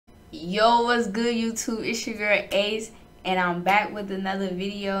Yo, what's good, YouTube? It's your girl Ace, and I'm back with another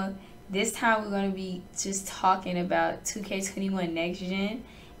video. This time we're going to be just talking about 2K21 Next Gen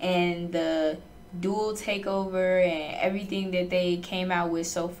and the dual takeover and everything that they came out with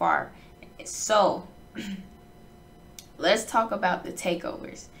so far. So, let's talk about the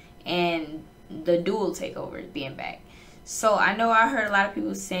takeovers and the dual takeovers being back. So, I know I heard a lot of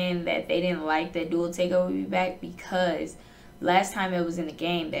people saying that they didn't like that dual takeover be back because last time it was in the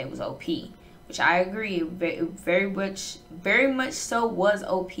game that it was OP, which I agree, very much so was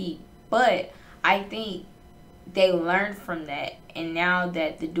OP. But I think they learned from that, and now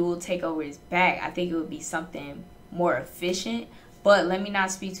that the dual takeover is back, I think it would be something more efficient. But let me not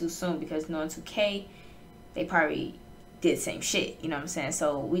speak too soon, because knowing 2K, they probably did the same shit. You know what I'm saying?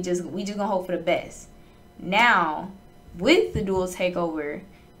 So we just gonna hope for the best. Now, with the dual takeover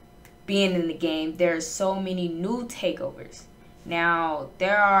being in the game, there are so many new takeovers. Now,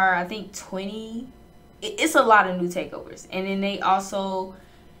 there are, I think, 20. It's a lot of new takeovers. And then they also,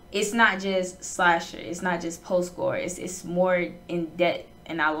 it's not just slasher. It's not just post-score. It's more in-depth.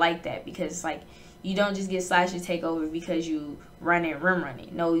 And I like that because, like, you don't just get slasher takeover because you run and rim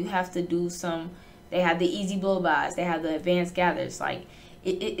running. No, you have to do some, they have the easy blow-bys. They have the advanced gathers. Like,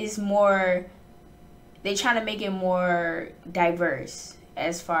 it's more, they try to make it more diverse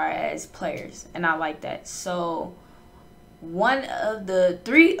as far as players. And I like that. So, one of the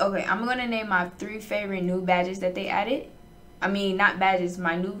three, okay, I'm gonna name my 3 favorite new badges that they added. I mean, not badges,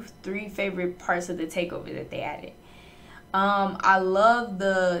 my new 3 favorite parts of the takeover that they added. I love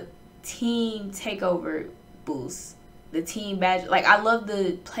the team takeover boost, the team badge. Like, I love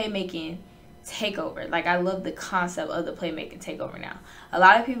the playmaking takeover. Like, I love the concept of the playmaking takeover now. A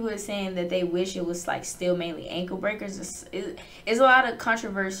lot of people are saying that they wish it was like still mainly ankle breakers. It's a lot of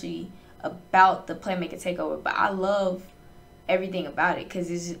controversy about the playmaking takeover, but I love everything about it because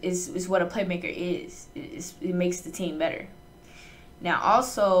it's what a playmaker is. It makes the team better. Now,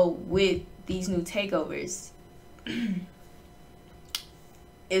 also with these new takeovers,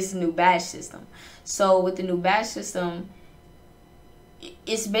 it's a new badge system. So with the new badge system,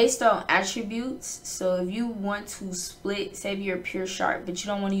 it's based on attributes. So if you want to split, say if you're pure sharp, but you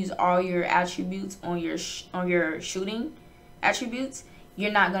don't want to use all your attributes on your shooting attributes,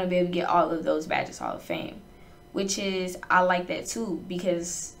 you're not going to be able to get all of those badges Hall of Fame. Which is, I like that too,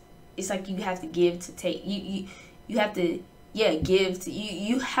 because it's like you have to give to take. You have to, yeah, give to,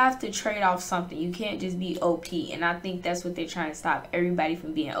 you have to trade off something. You can't just be OP, and I think that's what they're trying to stop everybody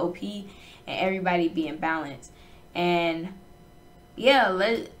from being OP and everybody being balanced. And yeah,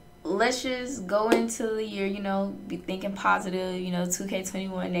 let's just go into the year, you know, be thinking positive. You know,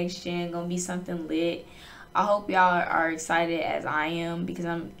 2K21 Next Gen gonna be something lit. I hope y'all are excited as I am, because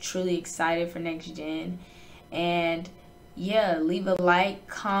I'm truly excited for Next Gen. And yeah, leave a like,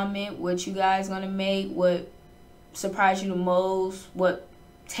 comment what you guys gonna make, what surprised you the most, what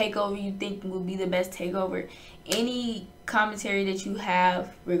takeover you think will be the best takeover. Any commentary that you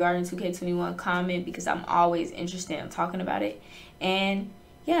have regarding 2K21, comment, because I'm always interested in talking about it. And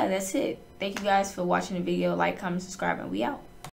yeah, that's it. Thank you guys for watching the video. Like, comment, subscribe, and we out.